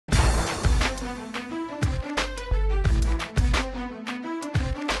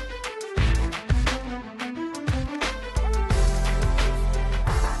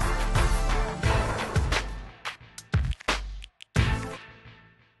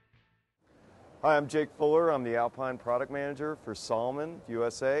Hi, I'm Jake Fuller. I'm the Alpine Product Manager for Salomon,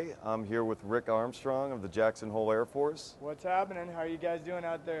 USA. I'm here with Rick Armstrong of the Jackson Hole Air Force. What's happening? How are you guys doing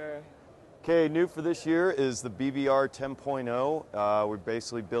out there? Okay, new for this year is the BBR 10.0. We're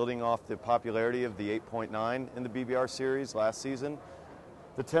basically building off the popularity of the 8.9 in the BBR series last season.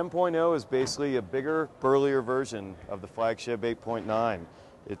 The 10.0 is basically a bigger, burlier version of the flagship 8.9.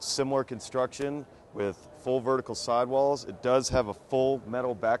 It's similar construction with full vertical sidewalls. It does have a full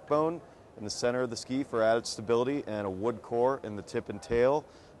metal backbone in the center of the ski for added stability and a wood core in the tip and tail,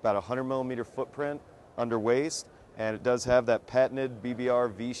 about a 100mm footprint under waist, and it does have that patented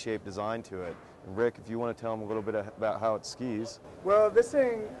BBR V-shaped design to it. And Rick, if you want to tell them a little bit about how it skis. Well, this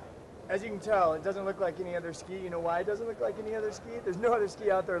thing, as you can tell, it doesn't look like any other ski. You know why it doesn't look like any other ski? There's no other ski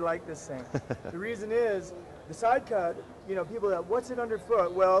out there like this thing. The reason is the side cut, you know, people that, what's it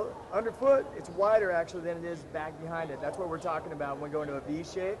underfoot? Well, underfoot, it's wider actually than it is back behind it. That's what we're talking about when we go into a V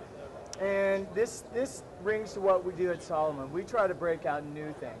shape. And this brings to what we do at Salomon. We try to break out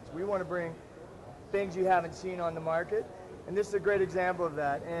new things. We want to bring things you haven't seen on the market, and this is a great example of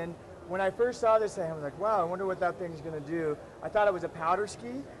that. And when I first saw this thing, I was like, wow, I wonder what that thing's going to do. I thought it was a powder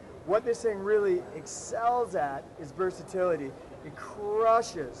ski. What this thing really excels at is versatility. It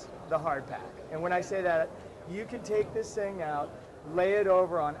crushes the hard pack. And when I say that, you can take this thing out, lay it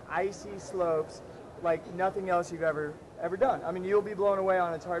over on icy slopes like nothing else you've ever done. I mean, you'll be blown away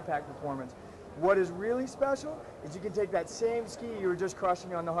on its hard pack performance. What is really special is you can take that same ski you were just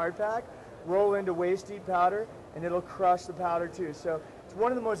crushing on the hard pack, roll into waist deep powder, and it'll crush the powder too. So it's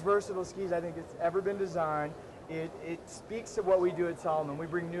one of the most versatile skis I think it's ever been designed. It speaks to what we do at Salomon. We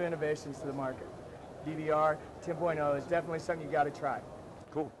bring new innovations to the market. BBR 10.0 is definitely something you got to try.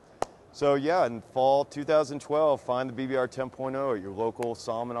 Cool. So yeah, in fall 2012, find the BBR 10.0 at your local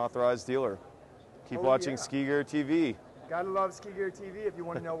Salomon authorized dealer. Keep watching SkiGearTV. Gotta love SkiGearTV if you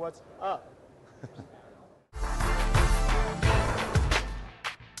want to know what's up.